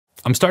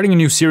I'm starting a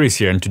new series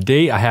here, and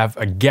today I have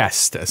a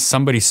guest,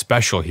 somebody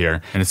special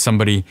here, and it's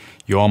somebody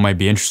you all might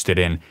be interested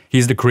in.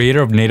 He's the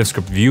creator of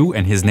NativeScript-Vue,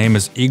 and his name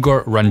is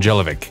Igor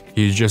Randjelovic.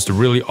 He's just a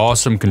really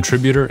awesome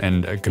contributor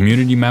and a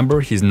community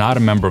member. He's not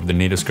a member of the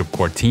NativeScript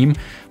core team,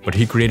 but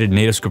he created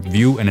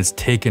NativeScript-Vue, and it's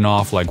taken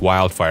off like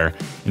wildfire.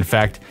 In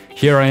fact,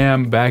 here I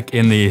am back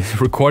in the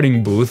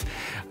recording booth.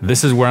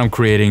 This is where I'm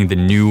creating the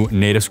new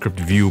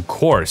NativeScript-Vue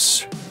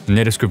course.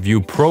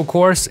 NativeScript-Vue Pro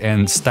course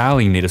and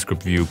Styling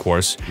NativeScript-Vue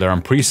course. They're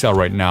on pre-sale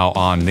right now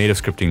on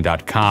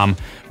nativescripting.com.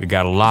 We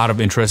got a lot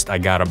of interest. I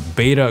got a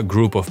beta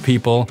group of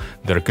people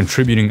that are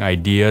contributing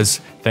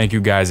ideas. Thank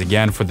you guys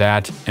again for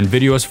that. And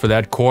videos for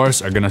that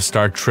course are gonna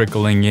start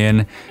trickling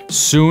in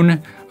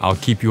soon. I'll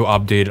keep you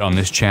updated on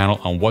this channel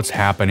on what's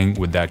happening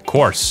with that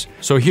course.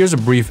 So here's a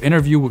brief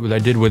interview that I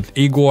did with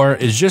Igor.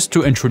 Is just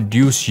to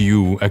introduce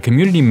you, a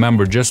community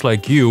member just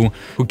like you,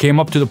 who came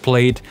up to the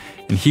plate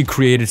and he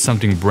created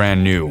something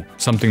brand new,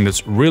 something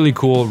that's really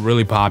cool,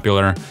 really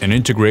popular, an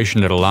integration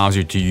that allows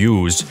you to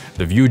use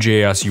the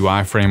Vue.js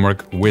UI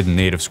framework with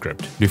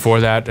NativeScript. Before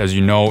that, as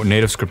you know,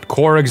 NativeScript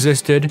Core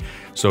existed.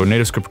 So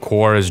NativeScript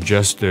Core is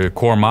just the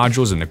core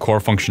modules and the core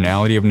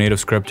functionality of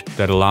NativeScript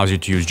that allows you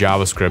to use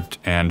JavaScript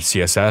and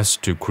CSS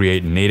to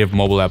create native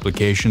mobile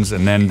applications.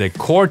 And then the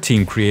core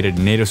team created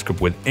NativeScript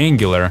with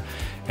Angular,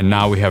 and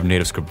now we have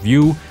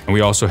NativeScript-Vue, and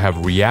we also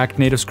have React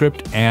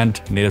NativeScript and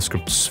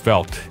NativeScript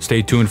Svelte.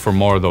 Stay tuned for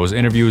more of those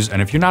interviews.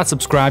 And if you're not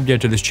subscribed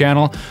yet to this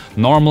channel,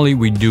 normally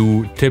we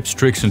do tips,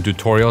 tricks, and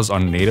tutorials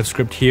on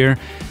NativeScript here,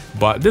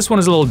 but this one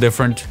is a little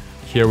different.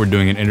 Here we're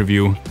doing an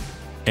interview.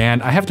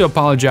 And I have to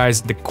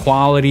apologize, the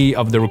quality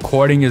of the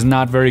recording is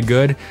not very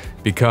good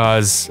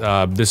because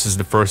this is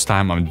the first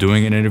time I'm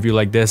doing an interview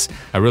like this.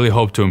 I really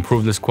hope to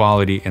improve this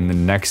quality in the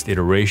next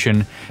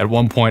iteration. At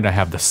one point I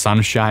have the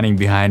sun shining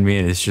behind me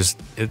and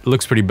it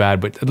looks pretty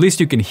bad, but at least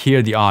you can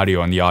hear the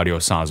audio and the audio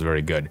sounds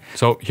very good.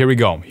 So here we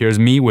go. Here's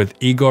me with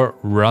Igor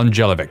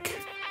Randjelovic.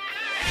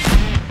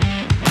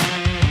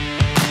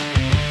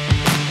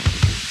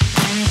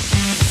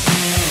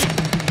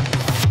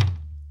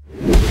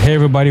 Hey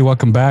everybody,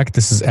 welcome back.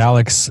 This is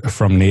Alex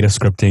from Native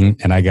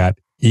Scripting, and I got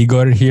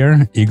Igor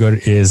here. Igor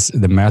is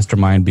the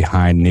mastermind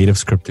behind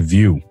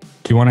NativeScript-Vue. Do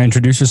you want to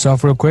introduce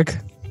yourself real quick?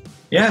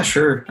 Yeah,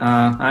 sure.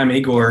 I'm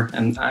Igor,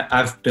 and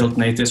I've built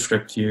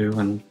NativeScript-Vue,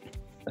 and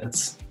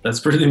that's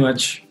pretty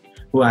much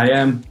who I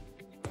am.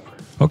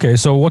 Okay,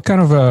 so what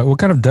kind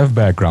of dev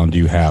background do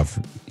you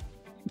have?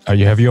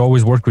 Have you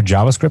always worked with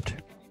JavaScript?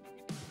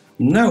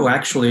 No,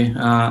 actually,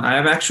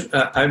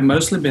 I've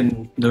mostly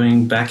been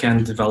doing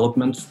back-end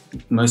development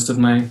most of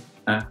my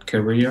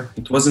career.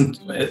 It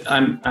wasn't.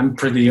 I'm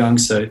pretty young,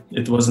 so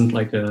it wasn't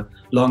like a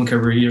long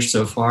career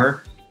so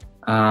far.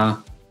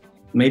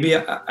 Maybe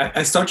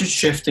I started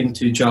shifting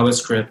to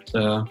JavaScript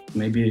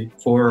maybe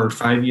 4 or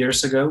 5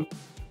 years ago.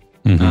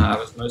 Mm-hmm. I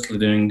was mostly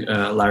doing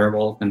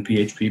Laravel and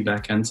PHP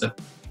backends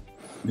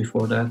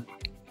before that.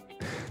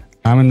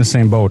 I'm in the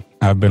same boat.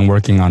 I've been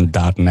working on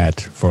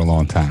 .NET for a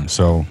long time,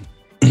 so.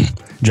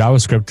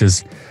 JavaScript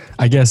is,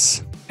 I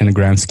guess, in the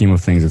grand scheme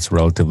of things, it's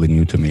relatively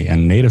new to me.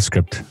 And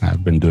NativeScript,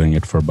 I've been doing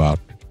it for about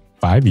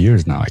 5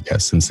 years now, I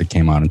guess, since it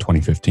came out in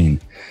 2015.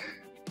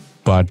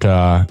 But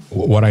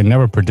what I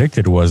never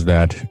predicted was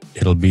that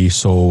it'll be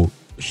so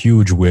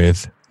huge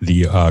with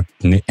the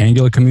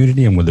Angular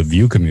community and with the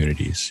Vue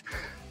communities.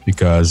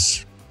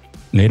 Because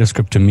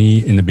NativeScript to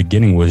me in the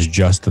beginning was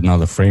just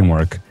another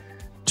framework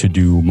to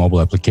do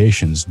mobile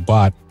applications.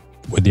 But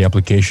with the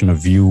application of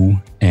Vue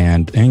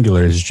and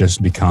Angular, has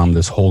just become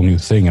this whole new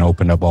thing and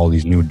opened up all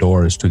these new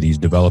doors to these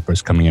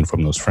developers coming in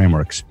from those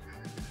frameworks.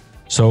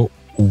 So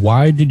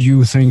why did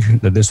you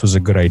think that this was a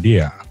good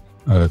idea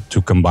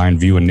to combine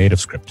Vue and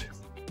NativeScript?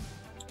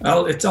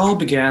 Well, it all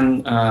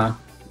began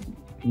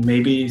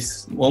maybe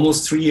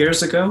almost 3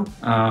 years ago.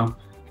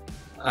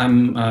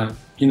 I'm a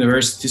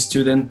university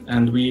student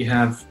and we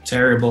have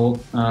terrible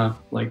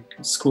like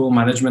school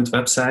management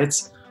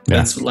websites.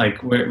 That's like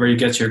where you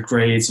get your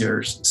grades,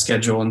 your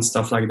schedule and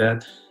stuff like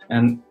that.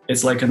 And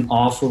it's like an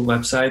awful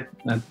website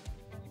that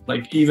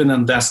like even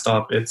on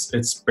desktop,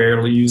 it's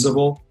barely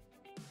usable.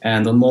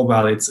 And on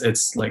mobile,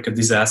 it's like a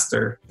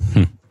disaster.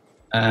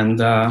 And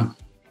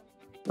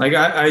like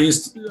I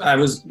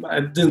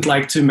didn't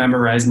like to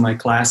memorize my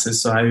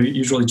classes. So I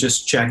usually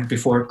just checked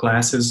before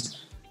classes.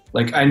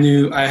 Like I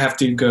knew I have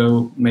to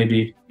go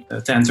maybe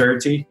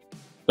 10:30.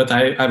 But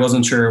I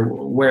wasn't sure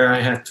where I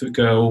had to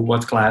go,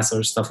 what class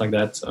or stuff like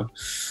that. So,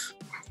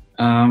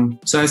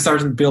 so I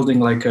started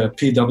building like a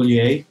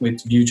PWA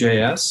with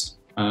Vue.js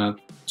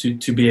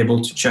to be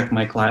able to check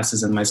my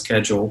classes and my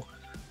schedule.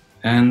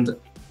 And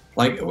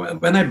like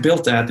when I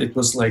built that, it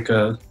was like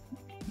a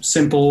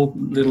simple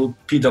little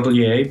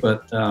PWA,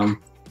 but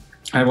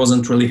I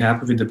wasn't really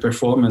happy with the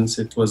performance.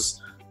 It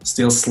was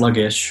still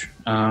sluggish.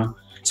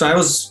 So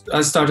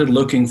I started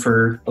looking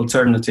for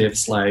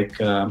alternatives like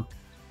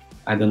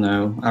I don't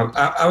know.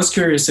 I was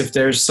curious if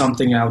there's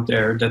something out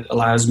there that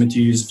allows me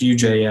to use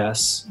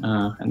Vue.js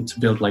and to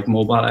build like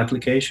mobile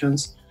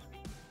applications.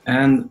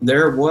 And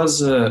there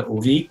was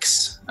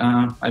Weeks,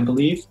 I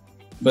believe,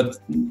 but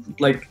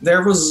like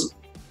there was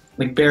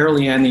like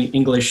barely any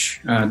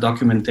English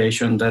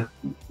documentation that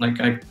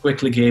like I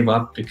quickly gave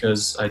up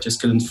because I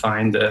just couldn't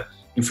find the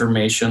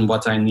information,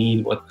 what I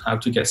need, how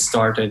to get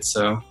started.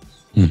 So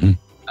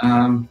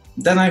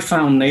then I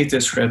found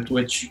NativeScript,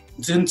 which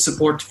didn't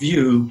support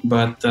Vue,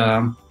 but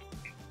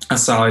I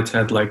saw it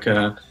had like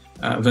a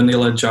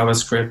vanilla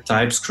JavaScript,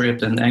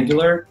 TypeScript, and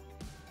Angular,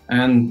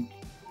 and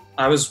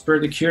I was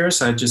pretty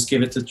curious. I just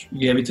gave it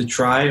a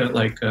try,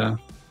 like a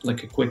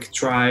quick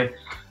try.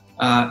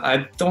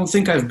 I don't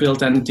think I've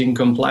built anything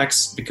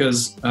complex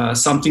because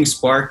something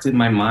sparked in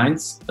my mind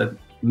that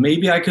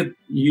maybe I could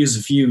use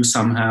Vue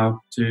somehow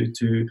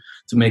to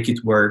make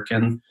it work,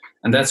 and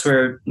that's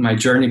where my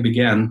journey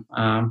began.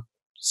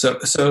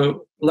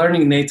 So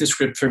learning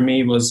NativeScript for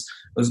me was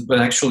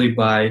actually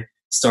by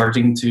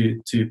starting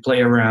to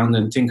play around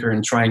and tinker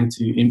and trying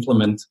to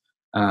implement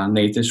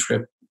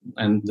NativeScript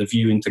and the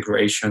Vue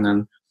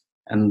integration,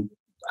 and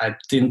I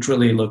didn't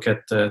really look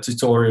at the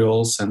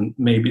tutorials and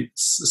maybe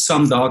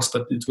some docs,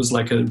 but it was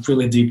like a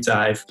really deep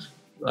dive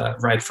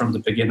right from the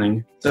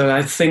beginning. So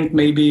I think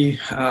maybe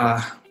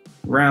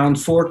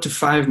around 4 to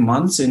 5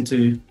 months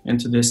into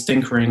this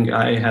tinkering,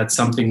 I had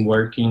something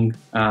working,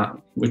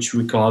 which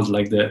we called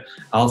like the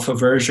alpha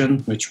version,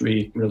 which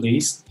we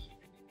released.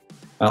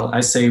 Well,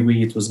 I say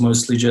we, it was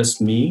mostly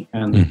just me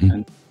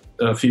and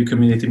a few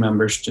community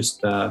members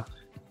just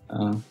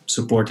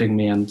supporting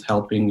me and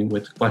helping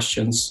with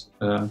questions.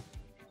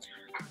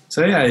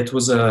 So yeah, it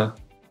was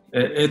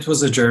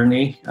a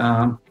journey,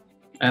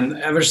 and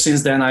ever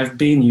since then I've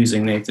been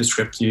using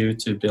NativeScript-Vue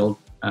to build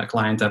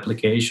client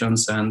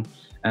applications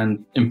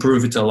and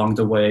improve it along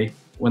the way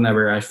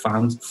whenever I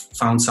found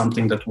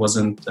something that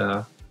wasn't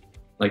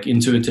like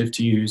intuitive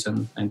to use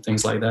and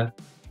things like that.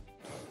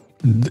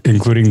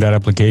 Including that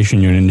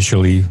application you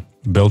initially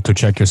built to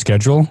check your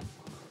schedule?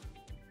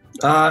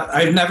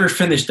 I've never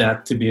finished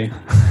that, to be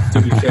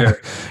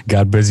fair.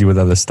 Got busy with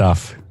other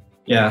stuff.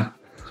 Yeah.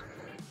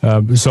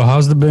 So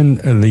how's there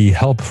been the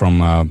help from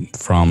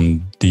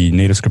the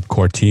NativeScript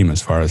core team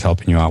as far as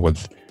helping you out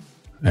with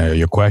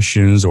your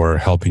questions or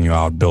helping you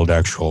out build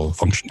actual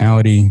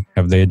functionality?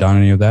 Have they done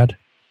any of that?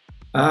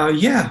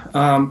 Yeah.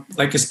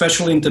 Like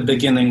especially in the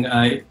beginning,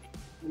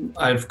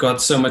 I've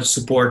got so much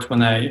support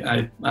when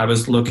I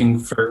was looking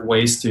for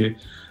ways to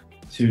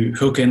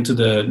hook into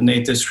the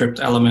NativeScript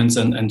elements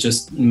and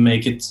just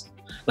make it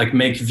like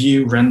make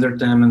Vue render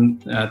them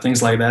and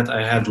things like that.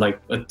 I had like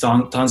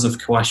tons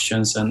of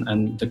questions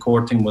and the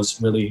core team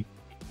was really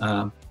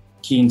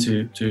keen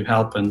to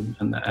help and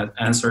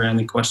answer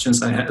any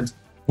questions I had.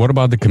 What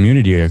about the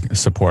community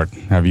support?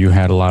 Have you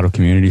had a lot of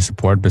community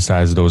support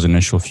besides those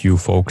initial few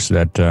folks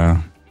that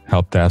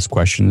helped ask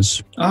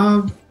questions?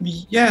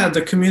 Yeah,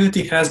 the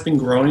community has been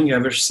growing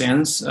ever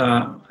since.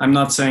 I'm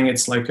not saying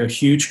it's like a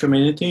huge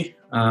community.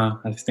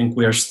 I think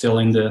we are still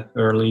in the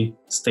early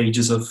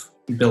stages of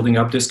building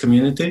up this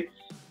community.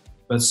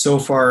 But so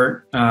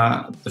far,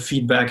 the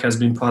feedback has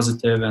been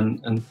positive,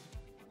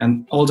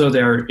 and although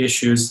there are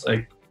issues,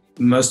 like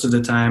most of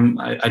the time,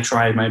 I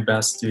try my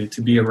best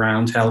to be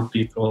around, help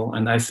people,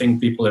 and I think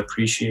people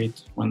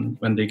appreciate when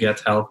they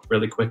get help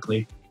really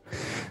quickly.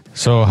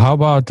 So how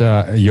about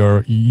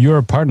you're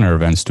a partner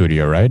of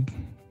NStudio, right?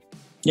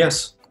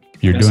 Yes.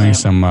 You're doing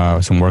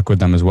some work with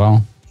them as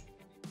well?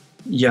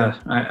 Yeah,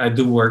 I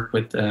do work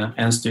with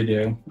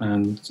NStudio,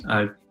 and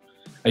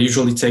I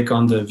usually take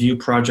on the Vue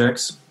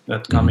projects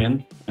that come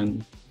in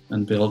and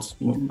build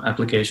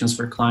applications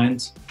for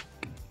clients.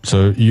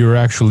 So you're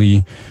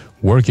actually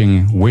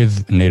working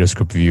with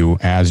NativeScript-Vue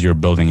as you're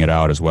building it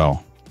out as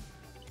well?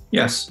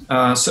 Yes.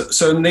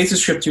 So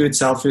NativeScript-Vue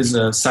itself is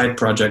a side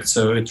project,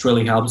 so it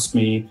really helps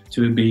me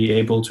to be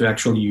able to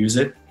actually use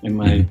it in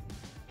my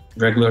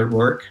regular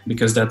work,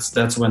 because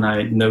that's when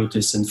I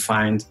notice and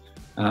find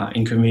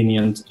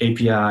inconvenient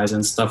APIs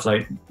and stuff,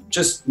 like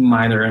just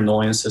minor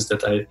annoyances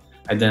that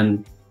I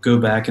then go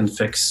back and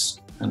fix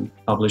and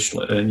publish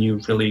a new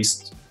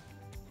release.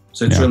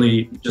 So it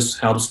really just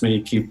helps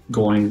me keep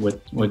going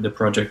with the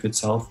project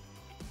itself.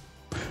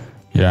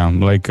 Yeah,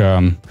 like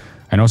I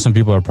know some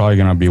people are probably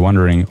going to be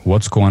wondering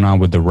what's going on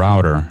with the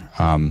router.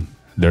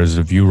 There's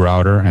a Vue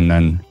router, and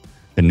then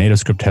the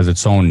NativeScript has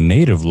its own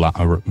native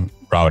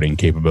routing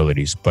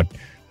capabilities. But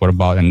what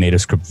about a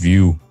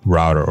NativeScript-Vue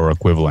router or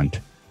equivalent?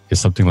 Is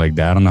something like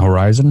that on the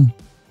horizon?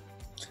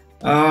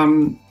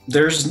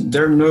 There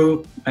are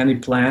no any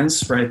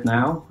plans right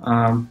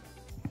now.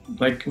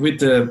 Like with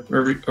the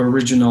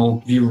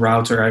original Vue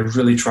router, I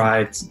really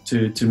tried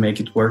to make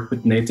it work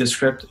with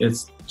NativeScript.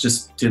 It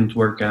just didn't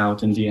work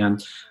out in the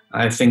end.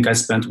 I think I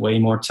spent way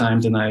more time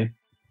than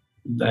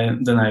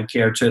I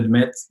care to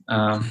admit.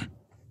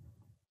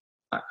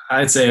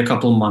 I'd say a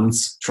couple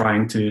months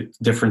trying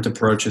different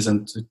approaches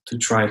and to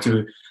try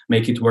to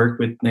make it work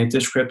with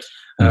NativeScript.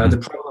 The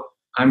problem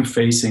I'm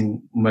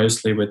facing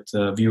mostly with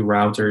Vue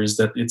router is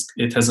that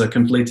it has a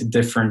completely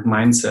different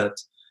mindset,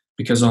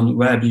 because on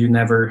web you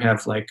never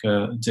have like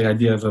the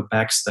idea of a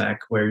backstack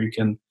where you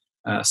can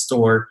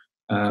store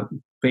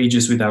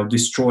pages without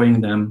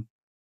destroying them,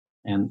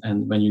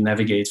 and when you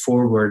navigate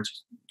forward,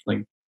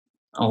 like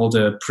all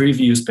the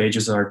previous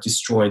pages are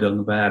destroyed on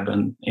the web.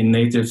 And in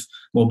native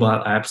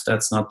mobile apps,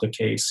 that's not the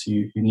case.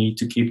 You need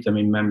to keep them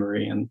in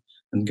memory and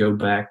go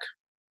back,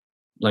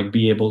 like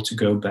be able to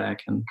go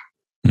back and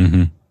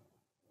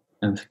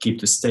and keep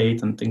the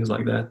state and things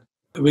like that.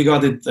 We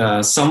got it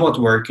somewhat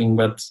working,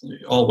 but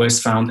always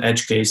found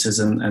edge cases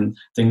and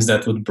things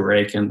that would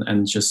break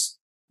and just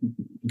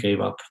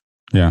gave up.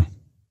 Yeah.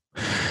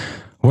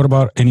 What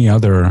about any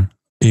other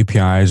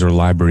APIs or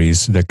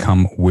libraries that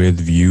come with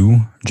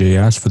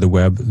Vue.js for the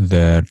web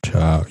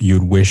that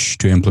you'd wish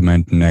to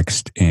implement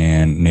next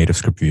in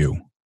NativeScript-Vue?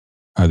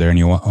 Are there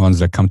any ones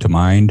that come to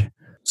mind?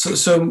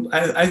 So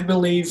I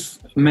believe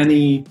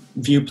many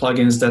Vue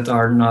plugins that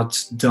are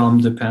not DOM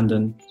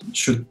dependent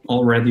should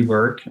already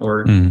work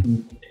or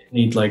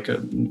need like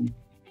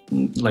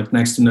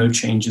next to no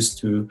changes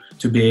to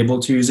be able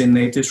to use in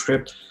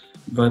NativeScript.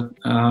 But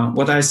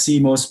what I see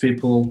most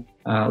people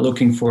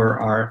looking for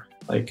are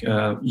like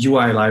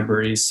UI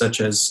libraries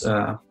such as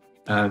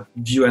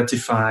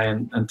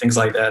Vuetify and things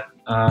like that.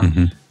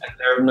 And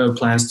there are no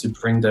plans to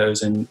bring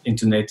those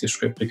into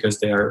NativeScript because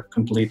they are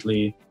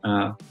completely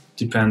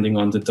depending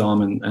on the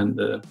DOM and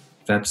the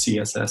web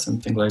CSS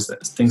and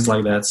things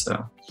like that.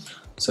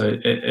 So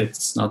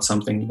it's not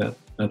something that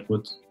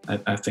would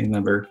I think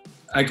never.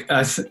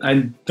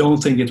 I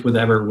don't think it would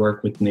ever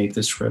work with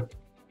NativeScript.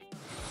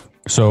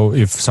 So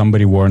if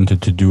somebody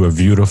wanted to do a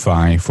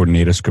Vuetify for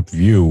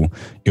NativeScript-Vue,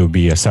 it would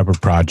be a separate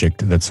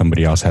project that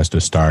somebody else has to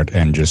start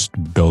and just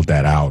build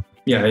that out.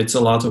 Yeah, it's a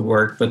lot of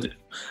work, but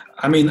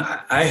I mean,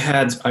 I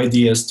had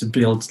ideas to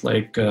build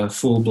like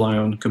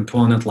full-blown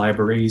component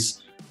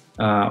libraries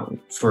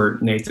for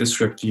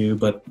NativeScript-Vue,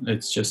 but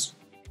it's just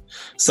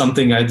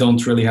something I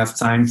don't really have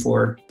time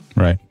for.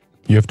 Right.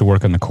 You have to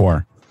work on the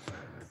core.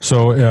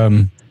 So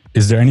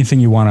is there anything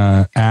you want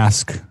to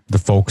ask the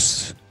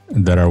folks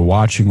that are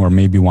watching or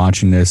maybe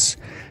watching this?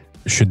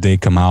 Should they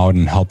come out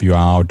and help you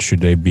out? Should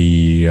they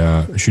be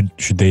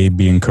should they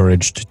be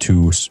encouraged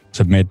to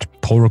submit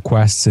pull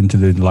requests into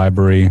the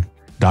library,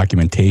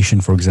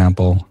 documentation, for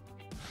example?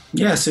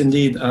 Yes,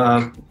 indeed.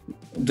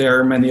 There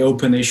are many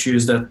open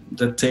issues that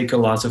take a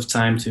lot of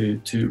time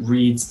to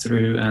read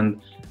through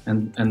and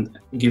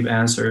give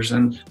answers,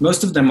 and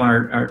most of them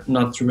are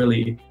not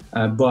really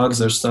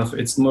bugs or stuff.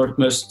 It's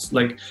most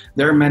like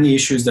there are many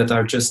issues that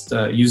are just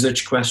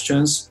usage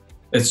questions.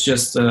 It's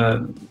just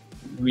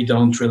we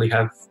don't really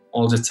have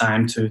all the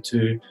time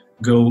to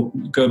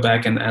go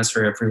back and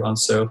answer everyone.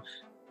 So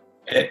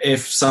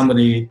if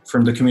somebody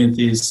from the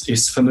community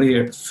is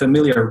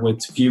familiar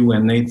with Vue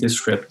and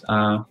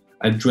NativeScript,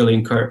 I'd really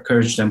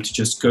encourage them to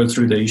just go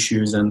through the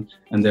issues and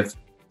if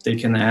they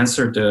can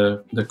answer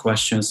the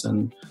questions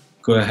and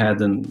go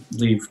ahead and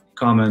leave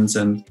comments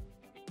and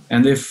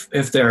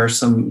if there are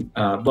some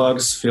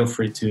bugs, feel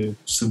free to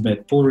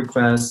submit pull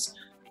requests.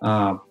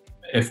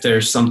 If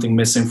there's something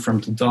missing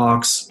from the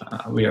docs,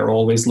 we are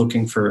always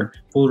looking for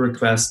pull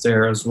requests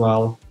there as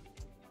well.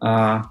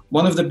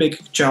 One of the big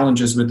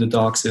challenges with the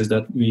docs is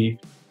that we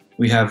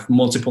have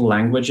multiple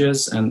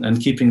languages and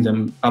keeping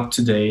them up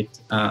to date.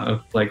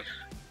 Like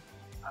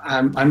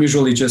I'm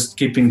usually just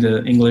keeping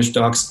the English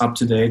docs up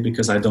to date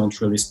because I don't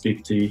really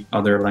speak the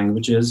other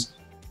languages.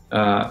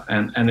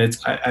 And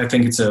I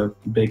think it's a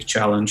big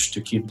challenge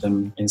to keep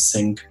them in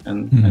sync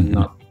and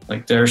not.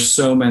 Like there are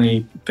so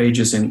many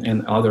pages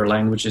in other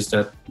languages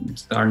that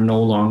are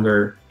no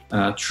longer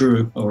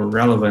true or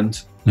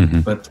relevant,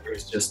 but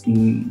there's just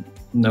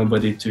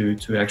nobody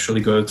to actually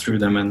go through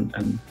them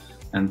and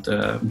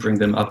bring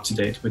them up to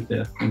date with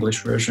the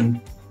English version.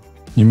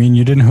 You mean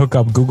you didn't hook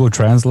up Google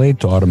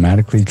Translate to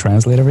automatically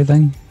translate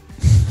everything?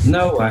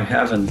 No, I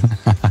haven't.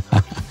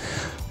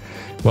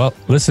 Well,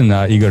 listen,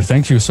 Igor,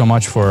 thank you so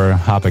much for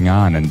hopping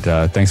on, and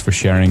thanks for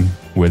sharing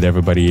with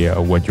everybody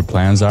what your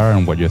plans are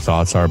and what your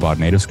thoughts are about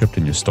NativeScript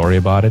and your story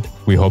about it.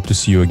 We hope to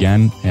see you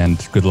again,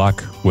 and good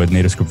luck with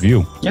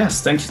NativeScript-Vue.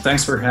 Yes, thank you.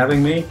 Thanks for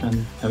having me,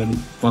 and have a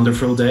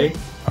wonderful day.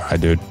 All right,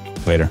 dude.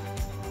 Later.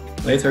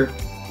 Later.